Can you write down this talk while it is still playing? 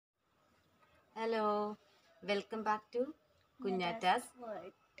Hello, welcome back to കുഞ്ഞാറ്റാസ്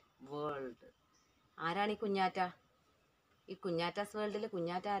world. ആരാണ് ഈ കുഞ്ഞാറ്റ? ഈ കുഞ്ഞാറ്റാസ് വേൾഡിൽ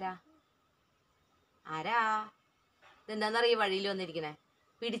കുഞ്ഞാറ്റ ആരാ? ഇതെന്താന്നറിയ വഴിയിൽ വന്നിരിക്കണേ,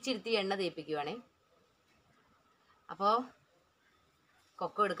 പിടിച്ചിരുത്തി എണ്ണ തേപ്പിക്കുവാണേ. അപ്പോൾ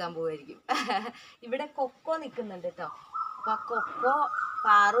കൊക്കോ എടുക്കാൻ പോവായിരിക്കും. ഇവിടെ കൊക്കോ നിൽക്കുന്നുണ്ട് കേട്ടോ. അപ്പോൾ ആ കൊക്കോ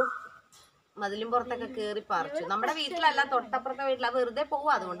പാറും മതിലും പുറത്തൊക്കെ കയറി പറിച്ചു. നമ്മുടെ വീട്ടിലല്ല, തൊട്ടപ്പുറത്തെ വീട്ടിൽ. വെറുതെ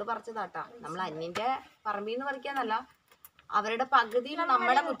പോവാ, അതുകൊണ്ട് പറിച്ചതാട്ടാ. നമ്മൾ അന്യന്റെ പറമ്പിൽ നിന്ന് പറിക്കാന്നല്ല, അവരുടെ പകുതി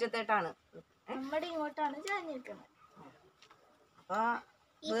നമ്മുടെ മുറ്റത്തേട്ടാണ്. നമ്മുടെ ഇങ്ങോട്ടാണ് ചാഞ്ഞിരിക്കുന്നത്. അപ്പൊ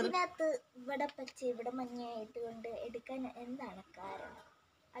ഇതിനകത്ത് ഇവിടെ പച്ച ഇവിടെ മഞ്ഞയായിട്ട് കൊണ്ട് എടുക്കാൻ എന്താണ് കാരണം?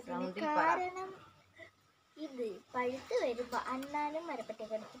 അതിന് കാരണം ഇത് പഴുത്ത് വരുമ്പോ അണ്ണാനും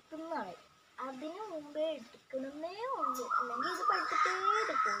മരപ്പറ്റൊക്കെ തിന്നാണ്. അതിനു മുമ്പേ എടുക്കണമെന്നേ ഉള്ളൂ, അല്ലെങ്കിൽ ഇത് പഴുത്തിട്ടേ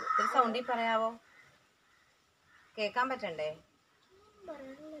എടുക്കുള്ളൂ. സൗണ്ടിൽ പറയാവോ? കേക്കാൻ പറ്റണ്ടേ?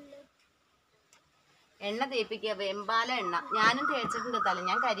 പറയാനുള്ളല്ലോ. എണ്ണ തേപ്പിക്കുക, വെമ്പാല എണ്ണ. ഞാനും തേച്ചിട്ടുണ്ട് തല.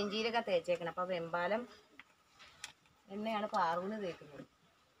 ഞാൻ കരിഞ്ചീരൊക്കെ തേച്ചേക്കണം. അപ്പൊ വെമ്പാലം എണ്ണയാണ് പാറുവിന് തേക്കുന്നത്.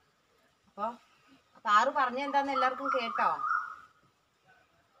 അപ്പൊ പാറു പറഞ്ഞ എന്താന്ന് എല്ലാവർക്കും കേട്ടോ?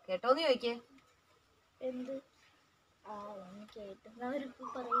 കേട്ടോന്ന് ചോദിക്കേ. എന്ത്? കേട്ടെന്നവർക്ക്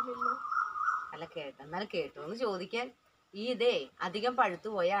പറയില്ലല്ലോ. അല്ല, കേട്ടെന്നാൽ കേട്ടോന്ന് ചോദിക്കാൻ. ഈ ഇതേ അധികം പഴുത്തു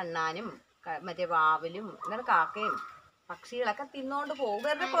പോയ അണ്ണാനും മറ്റേ വാവലും അങ്ങനെ കാക്കയും പക്ഷികളൊക്കെ തിന്നോണ്ട് പോകും.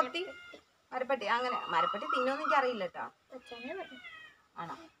 വെറുതെ കൊത്തി. മരപ്പട്ടി അങ്ങനെ മരപ്പട്ടി തിന്നോന്ന് എനിക്ക് അറിയില്ല കേട്ടോ.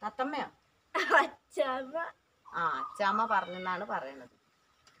 ആണോ? തത്തമ്മയോ? അച്ചാമ്മ പറഞ്ഞെന്നാണ് പറയണത്.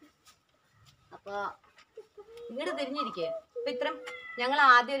 അപ്പൊ ഇങ്ങോട്ട് തിരിഞ്ഞിരിക്കേ. അപ്പൊ ഇത്രയും ഞങ്ങൾ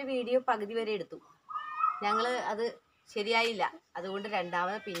ആദ്യം ഒരു വീഡിയോ പകുതി വരെ എടുത്തു. ഞങ്ങള് അത് ശരിയായില്ല. അതുകൊണ്ട്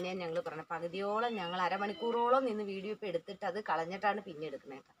രണ്ടാമത് പിന്നെ ഞങ്ങൾ പറഞ്ഞു, പകുതിയോളം ഞങ്ങൾ അരമണിക്കൂറോളം നിന്ന് വീഡിയോ ഇപ്പം എടുത്തിട്ട് അത് കളഞ്ഞിട്ടാണ് പിന്നെ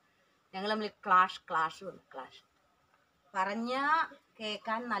എടുക്കുന്നത്. ഞങ്ങൾ തമ്മിൽ ക്ലാഷ് വന്നു. ക്ലാഷ് പറഞ്ഞാ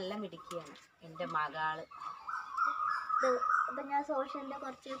കേൾക്കാൻ നല്ല മിടുക്കിയാണ് എൻ്റെ മകള്. അപ്പൊ ഞാൻ സോഷ്യലിന്റെ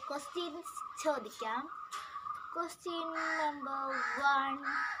കുറച്ച് ക്വസ്റ്റ്യൻസ് ചോദിക്കാം. Question number 1.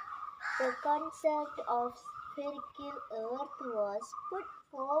 The concept of spherical earth was put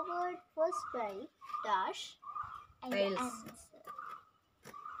forward first by dash and the answer.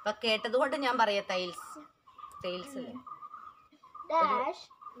 ഇപ്പൊ കേട്ടത് കൊണ്ട് ഞാൻ പറയാം, ടൈൽസ് അല്ലേ. Dash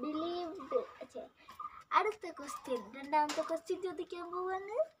believed. അടുത്ത ക്വസ്റ്റ്യൻ, രണ്ടാമത്തെ ക്വസ്റ്റ്യൻ ചോദിക്കാൻ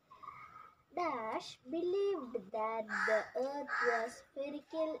പോവാണ്. Dash believed that the earth was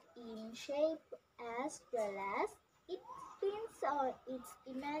spherical in shape as well as it spins on its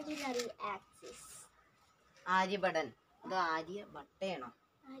imaginary axis. ആര്യഭടൻ. ഇത് ആര്യഭട്ടയാണോ?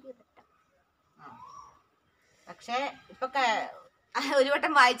 ആര്യഭട്ടം. പക്ഷേ ഇപ്പൊ ഒരു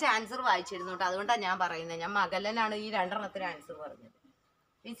വട്ടം വായിച്ച ആൻസർ വായിച്ചിരുന്നു കേട്ടോ. അതുകൊണ്ടാണ് ഞാൻ പറയുന്നത്. ഞാൻ മകലനാണ് ഈ രണ്ടെണ്ണത്തിന് ആൻസർ പറഞ്ഞത്.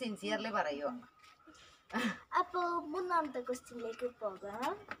 ഈ സിൻസിയർലി പറയുക. അപ്പോൾ മൂന്നാമത്തെ ക്വസ്റ്റ്യനിലേക്ക്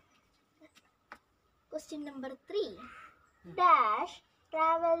പോകാം. Question number 3. Dash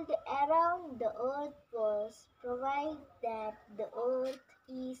traveled around the earth was provide that the earth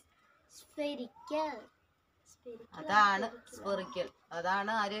is spherical. അതാണ് സ്ഫെറിക്കൽ.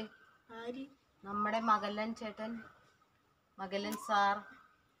 അതാണ് ആര്? നമ്മുടെ മകലൻ ചേട്ടൻ, മകലൻ സാർ.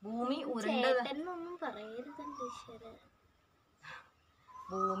 ഭൂമി ഉരുണ്ടതൊന്നും പറയരുതല്ലേ ഈശ്വര.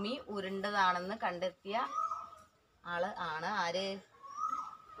 ഭൂമി ഉരുണ്ടതാണെന്ന് കണ്ടെത്തിയ ആള് ആണ് ആര്?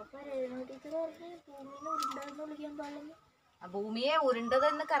 ഭൂമിയെ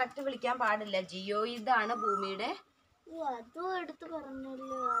ഉരുണ്ടതെന്ന് കറക്റ്റ് വിളിക്കാൻ പാടില്ല. ജിയോയിഡാണ് ഭൂമിയുടെ. അതും എടുത്ത്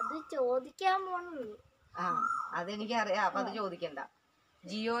പറഞ്ഞല്ലോ, അത് ചോദിക്കാൻ പോണുള്ളൂ. അതെനിക്കറിയാം. അപ്പൊ അത് ചോദിക്കണ്ട.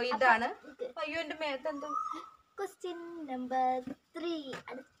 ജിയോയിഡാണ്. അയ്യോ, എന്റെ മേത്തെന്തോ. Question number 3.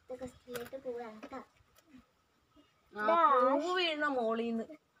 അടുത്ത ക്വസ്റ്റ്യനിലേക്ക് പോവാണ്. വീഴുന്ന മോളീന്ന്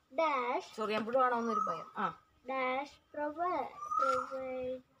ചൊറിയാമ്പുഴാണോന്നൊരു ഭയം. ഡാഷ്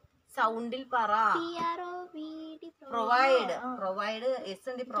സൗണ്ടിൽ പറ. പ്രൊവൈഡ് എസ്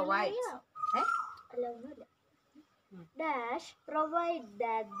ഉണ്ട്. Provide dash provide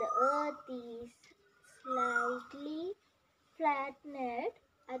that the earth is slightly flattened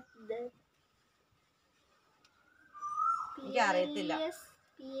at the PALES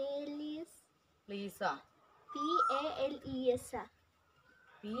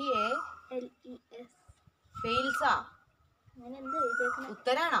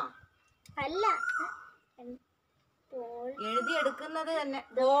ഉത്തരാണോ? അല്ല, എഴുതിയെടുക്കുന്നത് തന്നെ.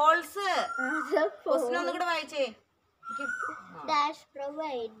 ബോൾസ്. ഒന്നും കൂടെ വായിച്ചേ. Dash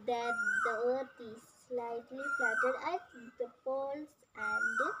provide that the earth is slightly flattened at the poles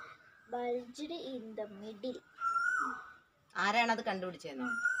and bulged in the middle. ആരാണ് അത് കണ്ടുപിടിച്ചതെന്നോ?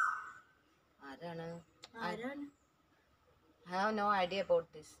 ആരാണ്? I have no idea about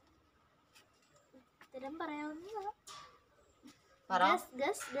this. ഉത്തരം പറയാവുന്നതാ.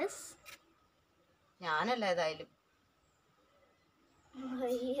 ഞാനല്ല ഏതായാലും.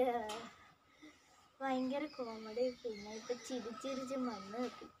 ഭയങ്കര കോമഡി. പിന്നെ ഇപ്പൊ ചിരിച്ചിരിച്ച് മണ്ണ്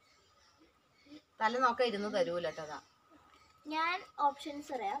കിട്ടി. തല നോക്ക ഇരുന്ന് തരൂലട്ടതാ. ഞാൻ ഓപ്ഷൻസ്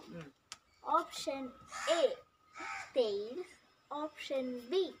പറയാം. Option A Thales, option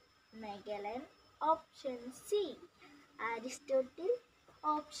B Magellan, option C Aristotle,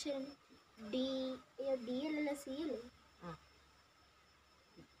 option D അല്ലല്ലോ സി അല്ലേ,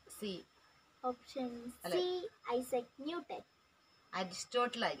 C. Option C Isaac Newton.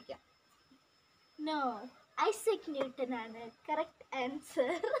 Aristotle ആയിരിക്കാം. നോ, ഐസക് ന്യൂട്ടൻ ആണ് കറക്റ്റ്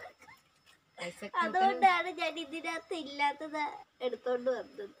ആൻസർ. ഐസക് അതുകൊണ്ടാണ് ഞാൻ ഇതിനകത്ത് ഇല്ലാത്തത് എടുത്തോണ്ട്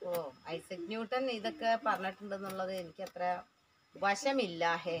വന്നത്. ഓ, ഐസക് ന്യൂട്ടൻ ഇതൊക്കെ പറഞ്ഞിട്ടുണ്ടെന്നുള്ളത് എനിക്ക് അത്ര വശമില്ല.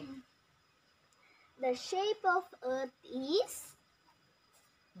 ഹേ, The shape of earth is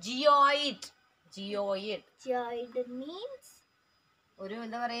geoid. Geoid geoid means ഒരു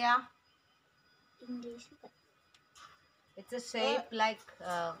എന്താ പറയാ, ഇംഗ്ലീഷിൽ it's A shape like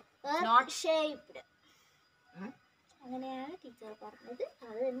earth shaped. അങ്ങനെയാണ് ടീച്ചർ പറഞ്ഞത്.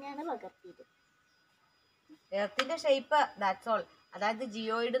 അത് തന്നെയാണ് പകർത്തിയത്. എർത്തിന്റെ ഷേപ്പ്, ദാറ്റ്സ് ഓൾ. അതായത്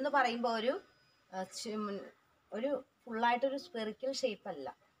ജിയോയിഡ് എന്ന് പറയുമ്പോൾ ഒരു ഫുള്ളായിട്ടൊരു സ്പെറിക്കൽ ഷേപ്പ് അല്ല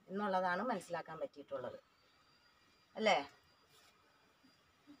എന്നുള്ളതാണ് മനസ്സിലാക്കാൻ പറ്റിയിട്ടുള്ളത് അല്ലേ?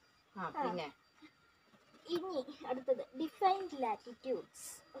 പിന്നെ ഇനി അടുത്തത് ഡിഫൈൻ ലാറ്റിറ്റ്യൂഡ്സ്.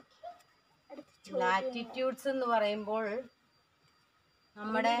 ലാറ്റിറ്റ്യൂഡ്സ് എന്ന് പറയുമ്പോൾ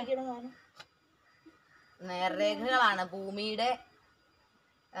നമ്മുടെ നേർരേഖകളാണ് ഭൂമിയുടെ.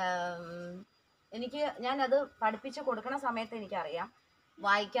 ഞാനത് പഠിപ്പിച്ച് കൊടുക്കണ സമയത്ത് എനിക്കറിയാം,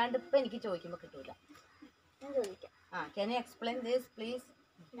 വായിക്കാണ്ട് ഇപ്പം എനിക്ക് ചോദിക്കുമ്പോൾ കിട്ടൂല. Can you explain this please?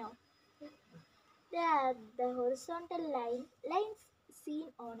 No. They are the horizontal lines seen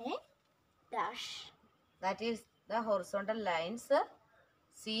on a dash. That is the horizontal lines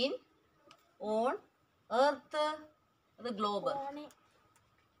seen on earth, the globe.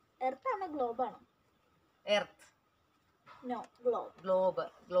 Earth ആണ് ഗ്ലോബ് ആണ്? Earth. No, globe.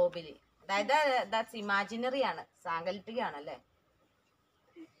 Globally. അതായത് that's imaginary ആണ്, സാങ്കല്പികമാണല്ലേ.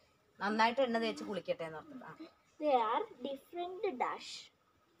 നന്നായിട്ട് എണ്ണ തേച്ച് കുളിക്കട്ടെ എന്ന് ഓർത്തിട്ടാ. They are different dash.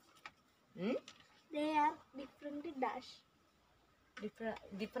 They are different dash.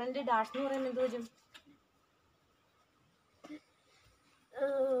 Different dash എന്ന് പറയുമ്പോൾ എന്ത് വരും?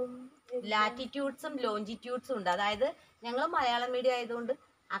 ലാറ്റിറ്റ്യൂഡ്സും ലോഞ്ചിറ്റ്യൂഡ്സും ഉണ്ട്. അതായത് ഞങ്ങൾ മലയാളം മീഡിയം ആയതുകൊണ്ട്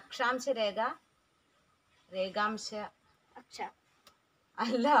അക്ഷാംശ രേഖ, രേഖാംശ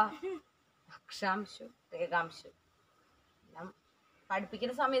അല്ല, അക്ഷാംശം രേഖാംശം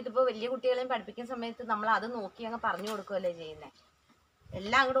പഠിപ്പിക്കുന്ന സമയത്ത്, ഇപ്പോൾ വലിയ കുട്ടികളെയും പഠിപ്പിക്കുന്ന സമയത്ത് നമ്മൾ അത് നോക്കി അങ്ങ് പറഞ്ഞു കൊടുക്കുകയല്ലേ ചെയ്യുന്നത്.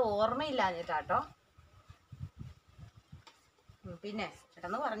 എല്ലാം അങ്ങോട്ട് ഓർമ്മയില്ലാഞ്ഞിട്ടാട്ടോ. പിന്നെ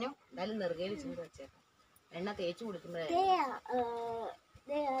ചേട്ടന്ന് പറഞ്ഞു, എന്തായാലും നെറുകെ വെച്ചിട്ട് വെച്ചേക്കാം, എണ്ണ തേച്ച് കുടിക്കുമ്പോഴേ.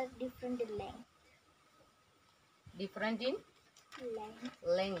 Different in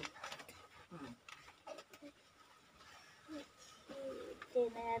length.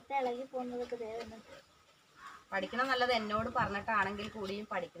 നേരത്തെ ഇളകി പോകുന്നതൊക്കെ പഠിക്കണം നല്ലത്. എന്നോട് പറഞ്ഞിട്ടാണെങ്കിൽ കൂടിയും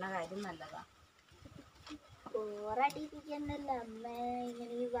പഠിക്കണ കാര്യം നല്ലതാ.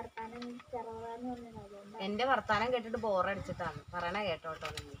 എന്റെ വർത്താനം കേട്ടിട്ട് ബോറടിച്ചിട്ടാണ് പറയണ കേട്ടോട്ടോ.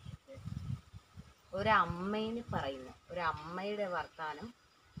 നിങ്ങൾ ഒരു അമ്മേന് പറയുന്നു, ഒരു അമ്മയുടെ വർത്താനം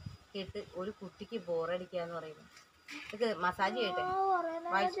കേട്ട് ഒരു കുട്ടിക്ക് ബോറടിക്കുക എന്ന് പറയുന്നു. ഇത് മസാജ് ചെയ്യട്ടെ.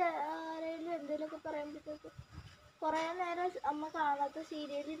 എന്തെങ്കിലുമൊക്കെ പറയുമ്പോഴത്തേക്ക് കൊറേ നേരം അമ്മ കാണാത്ത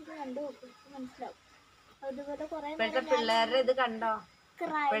സീരിയലിൽ കണ്ടു നോക്കും, മനസ്സിലാവും. അതുപോലെ ഇപ്പോഴത്തെ പിള്ളേരുടെ ഇത് കണ്ടോ?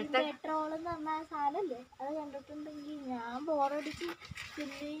 ക്രൈം പെട്രോൾ എന്ന് പറഞ്ഞ സാധനല്ലേ, അത് കണ്ടിട്ടുണ്ടെങ്കിൽ ഞാൻ ബോറടിച്ച്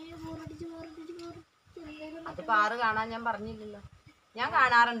അതിപ്പോ ആറ് കാണാൻ ഞാൻ പറഞ്ഞില്ലല്ലോ. ഞാൻ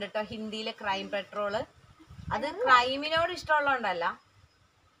കാണാറുണ്ട് കേട്ടോ ഹിന്ദിയിലെ ക്രൈം പെട്രോള്. അത് ക്രൈമിനോട് ഇഷ്ടമുള്ളതുകൊണ്ടല്ല,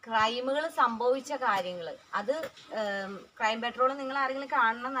 ക്രൈമുകൾ സംഭവിച്ച കാര്യങ്ങൾ. അത് ക്രൈം പെട്രോൾ നിങ്ങൾ ആരെങ്കിലും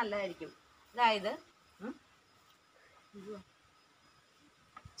കാണണം നല്ലതായിരിക്കും. അതായത്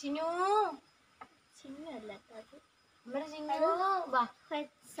ചിന്നു ചിന്നല്ല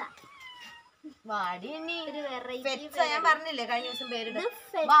ഞാൻ പറഞ്ഞില്ലേ കഴിഞ്ഞ ദിവസം പേരിട്ട്.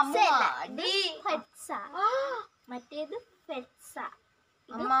 മറ്റേത്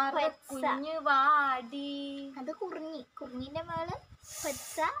കുഞ്ഞു വാടി, അത് കുറിഞ്ഞിന്റെ മേള്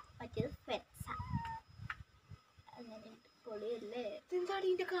ഫെറ്റ്സ, മറ്റേത് ഫെറ്റ്സ. അങ്ങനെ പൊളിയല്ലേ? എന്താടി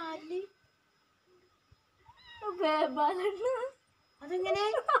ഇതിന്റെ കാലില് അതെങ്ങനെ?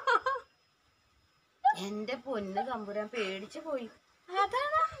 എന്റെ പൊന്ന് തമ്പുരാൻ, പേടിച്ചു പോയി.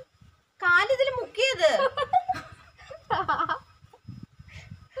 അതാണ് കാലിതില് മുക്കിയത്.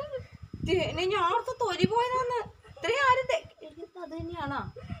 ഞാൻ ഓർത്ത് തൊലി പോയതാന്ന്. ഇത്രയും ആരും അത് തന്നെയാണോ?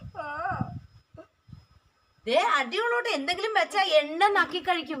 ദേ അടിയുള്ളോട്ട് എന്തെങ്കിലും വെച്ചാ എണ്ണ നക്കി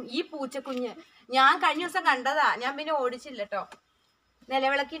കഴിക്കും ഈ പൂച്ചക്കുഞ്ഞ്. ഞാൻ കഴിഞ്ഞ ദിവസം കണ്ടതാ, ഞാൻ പിന്നെ ഓടിച്ചില്ല കേട്ടോ.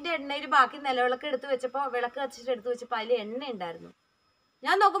 നിലവിളക്കിന്റെ എണ്ണയിൽ ബാക്കി നിലവിളക്ക് എടുത്ത് വെച്ചപ്പോ, വിളക്ക് കത്തിച്ചിട്ട് എടുത്ത് വെച്ചപ്പോ അതിൽ എണ്ണ ഉണ്ടായിരുന്നു.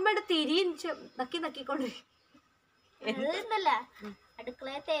 ഞാൻ നോക്കുമ്പോ തിരിയും നക്കിക്കൊണ്ടിരിക്കും.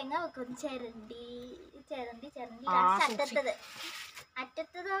 അടുക്കളയെ തേങ്ങ വെക്കും, ചിരണ്ടി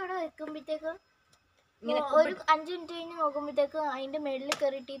അറ്റത്തത് അവിടെ വെക്കുമ്പോഴത്തേക്കും ഒരു 5 മിനിറ്റ് കഴിഞ്ഞ് നോക്കുമ്പോഴത്തേക്കും അതിന്റെ മേളിൽ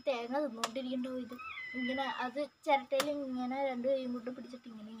കയറിയിട്ട് ഈ തേങ്ങ തിന്നോണ്ടിരിക്കണ്ടോ. ഇത് ഇങ്ങനെ അത് ചിരട്ടയിൽ ഇങ്ങനെ 2 കൈയും കൊണ്ട് പിടിച്ചിട്ട്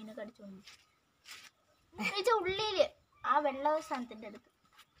ഇങ്ങനെ കടിച്ചോണ്ട് ഉള്ളില് ആ വെള്ള സാധനത്തിന്റെ അടുത്ത്.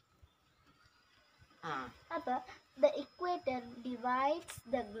 അപ്പൊ the equator divides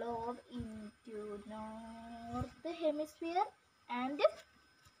the globe into north hemisphere and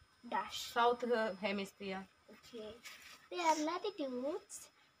south hemisphere. Okay, there are latitudes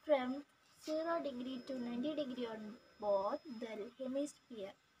from 0 degree to 90 degree on both the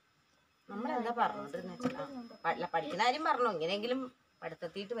hemisphere. നമ്മളെന്താ പറഞ്ഞോണ്ടിരുന്ന പഠിക്കുന്ന കാര്യം പറഞ്ഞോ, ഇങ്ങനെയെങ്കിലും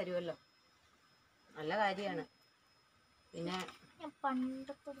പഠിത്തെത്തിയിട്ട് വരുമല്ലോ, നല്ല കാര്യമാണ്. പിന്നെ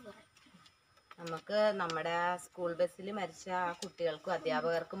നമുക്ക് നമ്മുടെ സ്കൂൾ ബസ്സിൽ മരിച്ച കുട്ടികൾക്കും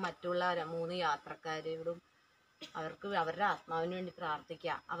അധ്യാപകർക്കും മറ്റുള്ള 3 യാത്രക്കാരോടും അവർക്ക് അവരുടെ ആത്മാവിന് വേണ്ടി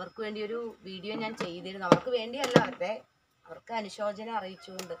പ്രാർത്ഥിക്കുക. അവർക്ക് വേണ്ടി ഒരു വീഡിയോ ഞാൻ ചെയ്തിരുന്നു. അവർക്ക് വേണ്ടിയല്ല, അവർക്ക് അനുശോചനം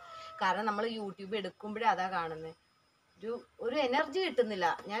അറിയിച്ചുകൊണ്ട്. കാരണം നമ്മൾ യൂട്യൂബ് എടുക്കുമ്പോഴേ അതാ കാണുന്നത്. ഒരു എനർജി കിട്ടുന്നില്ല.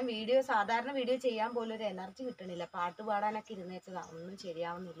 ഞാൻ സാധാരണ വീഡിയോ ചെയ്യാൻ പോലും ഒരു എനർജി കിട്ടണില്ല. പാട്ട് പാടാനൊക്കെ ഇരുന്ന് വെച്ചതാ, ഒന്നും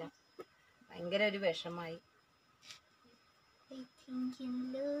ശരിയാവുന്നില്ല. ഭയങ്കര ഒരു വിഷമായി.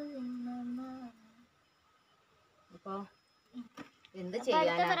 അപ്പൊ എന്ത്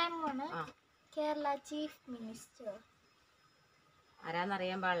ചെയ്യാനാ? കേരള ചീഫ് മിനിസ്റ്റർ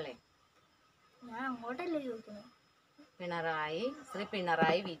ആരാന്നറിയാൻ പാടില്ലേ? ഞാൻ അങ്ങോട്ടല്ലേ ചോദിക്കുന്നത്. Shri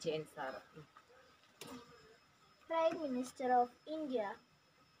Pinarayi Vijayan sir. Prime minister of India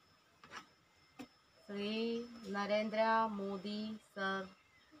Shri Narendra Modi sir.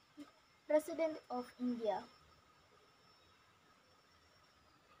 President of India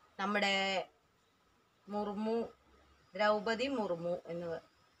നമ്മുടെ മുർമു, ദ്രൗപതി മുർമു എന്ന്.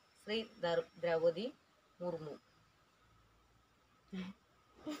 ശ്രീ ദ്രൗപതി മുർമു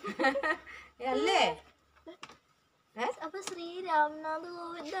അല്ലേ? അപ്പൊ ശ്രീ രാംനാഥ്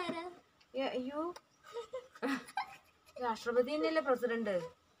കോവിന്ദ് ആരാ? അയ്യോ, രാഷ്ട്രപതി തന്നെയല്ലേ president.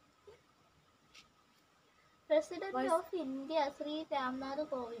 President of India Shri Ramnath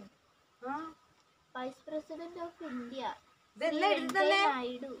Kovind. Vice president of India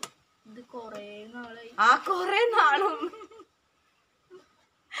Naidu. ഇത് കൊറേ നാളായി. കൊറേ നാളും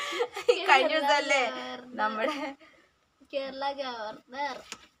കഴിഞ്ഞ ദിവസല്ലേ നമ്മുടെ കേരള ഗവർണർ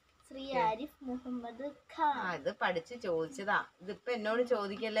ശ്രീ ആരിഫ് മുഹമ്മദ് ഖാൻ. ഇത് പഠിച്ച് ചോദിച്ചതാ. ഇതിപ്പോ എന്നോട്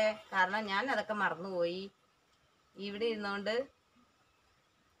ചോദിക്കല്ലേ, കാരണം ഞാൻ അതൊക്കെ മറന്നുപോയി. ഇവിടെ ഇരുന്നോണ്ട്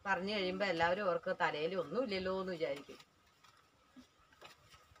പറഞ്ഞു കഴിയുമ്പോ എല്ലാവരും ഓർക്ക് തലയിൽ ഒന്നും ഇല്ലല്ലോ എന്ന് വിചാരിക്കും.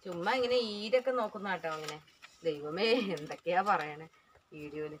 ചുമ്മാ ഇങ്ങനെ ഈരൊക്കെ നോക്കുന്ന കേട്ടോ. അങ്ങനെ ദൈവമേ എന്തൊക്കെയാ പറയണേ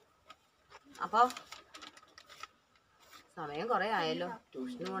വീഡിയോയില്. അപ്പൊ സമയം കൊറേ ആയല്ലോ.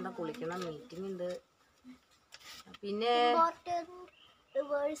 ട്യൂഷന് പോണ്ട, കുളിക്കണം, മീറ്റിംഗ് ഉണ്ട്. പിന്നെ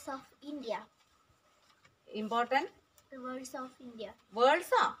reverse of India. Important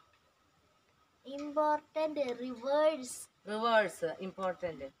വേർഡ്സാ? Important reverse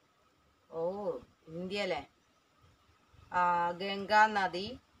important. ഇന്ത്യയിലെ ഗംഗാ നദി,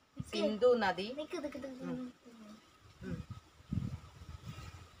 സിന്ധു നദി.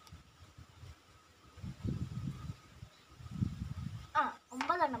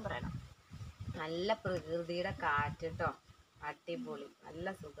 9 പറയണം. നല്ല പ്രകൃതിയുടെ കാറ്റ് കേട്ടോ, അടിപൊളി, നല്ല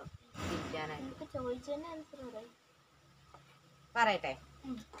സുഖം ഇരിക്കാനായിട്ട്. പറയട്ടെ.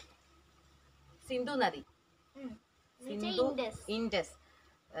 സിന്ധു നദി, ഇൻഡസ്,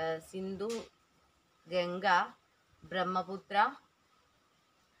 സിന്ധു, ഗംഗ, ബ്രഹ്മപുത്ര,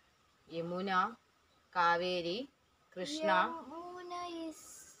 യമുന, കാവേരി, കൃഷ്ണ.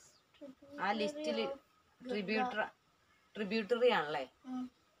 ആ ലിസ്റ്റില് ട്രിബ്യൂട്ടറി ആണല്ലേ.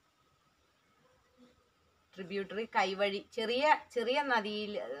 ട്രിബ്യൂട്ടറി കൈവഴി, ചെറിയ ചെറിയ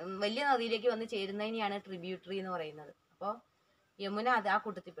നദിയിൽ വലിയ നദിയിലേക്ക് വന്ന് ചേരുന്നതിനെയാണ് ട്രിബ്യൂട്ടറി എന്ന് പറയുന്നത്. അപ്പോൾ യമുന അത് ആ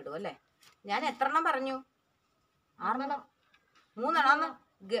കൂട്ടത്തിൽ പെടും അല്ലേ. ഞാൻ എത്രണ്ണം പറഞ്ഞു?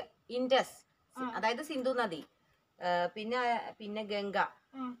 3 ഇൻഡസ്, അതായത് സിന്ധു നദി, പിന്നെ ഗംഗ,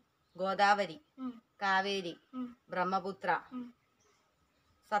 ഗോദാവരി, കാവേരി, ബ്രഹ്മപുത്ര,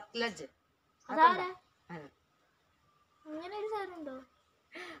 സത്ലജ്,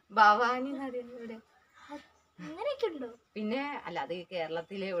 ഭവാനി നദി. പിന്നെ അല്ല, അത്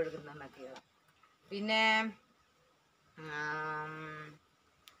കേരളത്തിലെ ഒഴുകുന്ന നദികളാണ്. പിന്നെ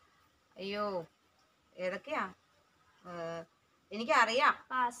അയ്യോ ഏതൊക്കെയാ എനിക്കറിയാം.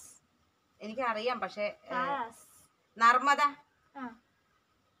 എനിക്കറിയാം, പക്ഷെ പാസ്. നർമ്മദ, ആ.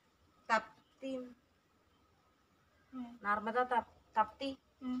 തപ്തി, നർമ്മദ തപ്തി.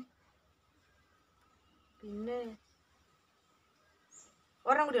 പിന്നെ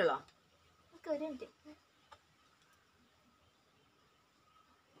ഒരെണ്ണം കൂടി ഉള്ളോ? ഒരു മിനിറ്റ്.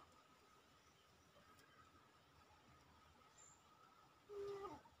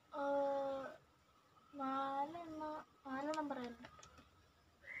 നാലെണ്ണം പറയാനുണ്ട്.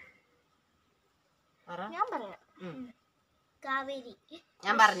 ഞാൻ പറയാം. കാവേരി.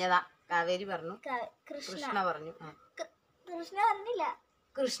 ഞാൻ പറഞ്ഞതാ, കാവേരി പറഞ്ഞു, കൃഷ്ണ. കൃഷ്ണ പറഞ്ഞു. കൃഷ്ണ പറഞ്ഞില്ല.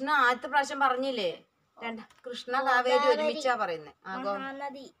 കൃഷ്ണ ആദ്യത്തെ പ്രാവശ്യം പറഞ്ഞില്ലേ? കൃഷ്ണ കാവേരി ഒരുമിച്ചാ പറയുന്നേ.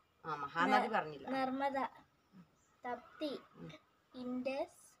 മഹാനദി. മഹാനദി പറഞ്ഞില്ല. നർമ്മദ, തപ്തി,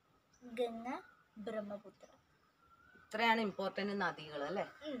 ഇൻഡസ്, ഗംഗ, ബ്രഹ്മപുത്ര. ഇത്രയാണ് ഇമ്പോർട്ടന്റ് നദികൾ അല്ലേ?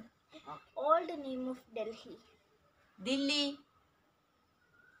 Old name of Delhi. Delhi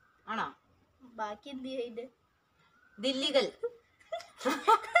ആണോ? ബാക്കി എന്ത് ചെയ്ത്? ദില്ലികൾ.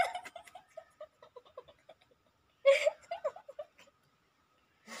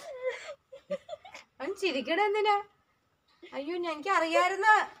 ചിരിക്കണ എന്തിനാ? അയ്യോ, എനിക്ക് അറിയായിരുന്ന.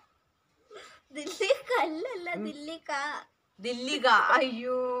 ദില്ലി കല്ലല്ല, ദില്ലിക.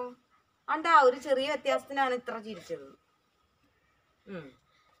 അയ്യോ, അണ്ടാ ഒരു ചെറിയ വ്യത്യാസത്തിനാണ് ഇത്ര ചിരിച്ചത്.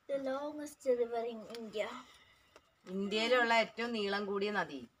 The longest river in India. ഇന്ത്യയിലുള്ള ഏറ്റവും നീളം കൂടിയ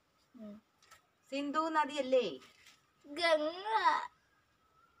നദി സിന്ധു നദിയല്ലേ? ഗംഗ.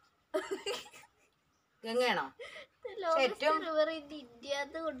 ഗംഗയാണോ?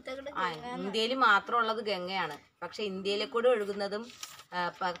 ഇന്ത്യയിൽ മാത്രമുള്ളത് ഗംഗയാണ്. പക്ഷെ ഇന്ത്യയിലെ കൂടെ ഒഴുകുന്നതും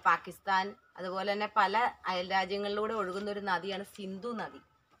പാകിസ്ഥാൻ അതുപോലെ തന്നെ പല അയൽ രാജ്യങ്ങളിലൂടെ ഒഴുകുന്ന ഒരു നദിയാണ് സിന്ധു നദി.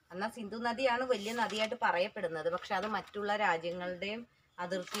 എന്നാൽ സിന്ധു നദിയാണ് വലിയ നദിയായിട്ട് പറയപ്പെടുന്നത്. പക്ഷെ അത് മറ്റുള്ള രാജ്യങ്ങളുടെയും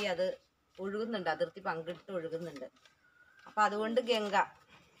അതിർത്തി അത് ഒഴുകുന്നുണ്ട്, അതിർത്തി പങ്കിട്ട് ഒഴുകുന്നുണ്ട്. അപ്പൊ അതുകൊണ്ട് ഗംഗ.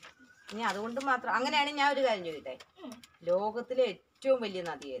 ഇനി അതുകൊണ്ട് മാത്രം അങ്ങനെയാണ്. ഞാൻ ഒരു കാര്യം ചോദിക്കട്ടെ, ലോകത്തിലെ ഏറ്റവും വലിയ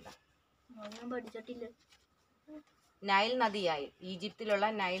നദി ഏതാ? പഠിച്ചിട്ടില്ല. Nile നദിയായി, ഈജിപ്തിലുള്ള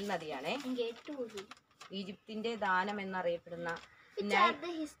Nile നദിയാണേ. ഈജിപ്തിന്റെ ദാനം എന്നറിയപ്പെടുന്ന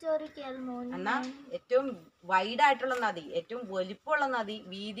എന്നാ ഏറ്റവും വൈഡ് ആയിട്ടുള്ള നദി, ഏറ്റവും വലിപ്പമുള്ള നദി,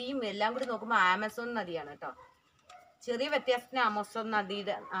 വീതിയും എല്ലാം കൂടി നോക്കുമ്പോ ആമസോൺ നദിയാണ് കേട്ടോ. ചെറിയ വ്യത്യാസത്തിന് ആമസോൺ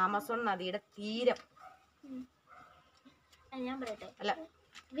നദിയുടെ തീരം ഞാൻ പറയട്ടെ, അല്ല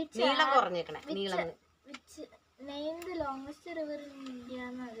നീളം കുറഞ്ഞേക്കണേ. നീളം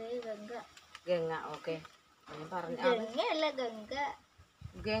ഗംഗ. ഓക്കെ,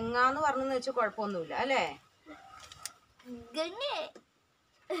 ഗംഗ എന്ന് പറഞ്ഞെന്ന് വെച്ചാൽ കുഴപ്പമൊന്നുമില്ല അല്ലേ?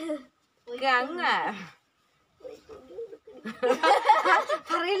 ഗംഗ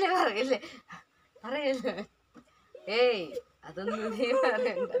പറയില്ലേ. ഏയ്, അതൊന്നും നീ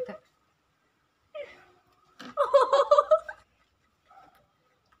പറയണ്ട.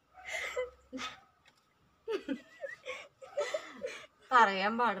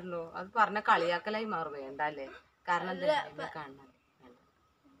 പറയാൻ പാടുള്ളൂ. അത് പറഞ്ഞ കളിയാക്കലായി മാറും. വേണ്ട അല്ലേ? കാരണം കാണണം.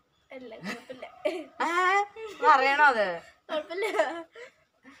 പറയണോ അത്?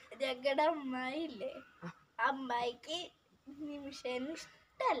 ഞങ്ങളുടെ അമ്മായില്ലേ, അമ്മായിക്ക് നിമിഷേനെ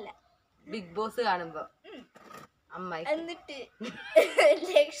ഇഷ്ടല്ല ബിഗ് ബോസ് കാണുമ്പോ. അമ്മായി എന്നിട്ട്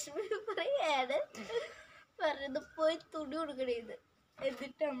ലക്ഷ്മി പറയാണ് പറഞ്ഞത് പോയി തുണി കൊടുക്കണേന്ന്.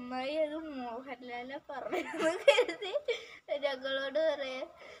 എന്നിട്ട് അമ്മായി അത് മോഹൻലാലെ പറഞ്ഞു കരുതി ഞങ്ങളോട് പറയാ,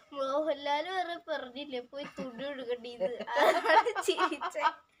 മോഹൻലാല് പറഞ്ഞില്ലേ പോയി തുണി കൊടുക്കണ്ടേന്ന്.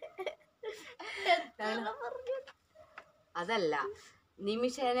 അതല്ല,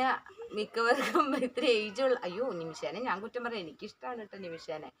 നിമിഷേനെ മിക്കവർക്കും ഇത്ര ഏജുള്ള. അയ്യോ, നിമിഷേനെ ഞാൻ കുറ്റം പറയാം, എനിക്കിഷ്ടമാണ് കേട്ടോ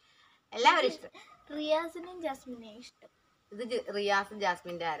നിമിഷേനെ. എല്ലാവരും ഇഷ്ടം. റിയാസിനെയും ജാസ്മിനെയും ഇഷ്ടം. ഇത് റിയാസ്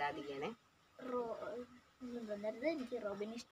ജാസ്മിന്റെ ആരാധികയാണ്. എനിക്ക് റോബിനെ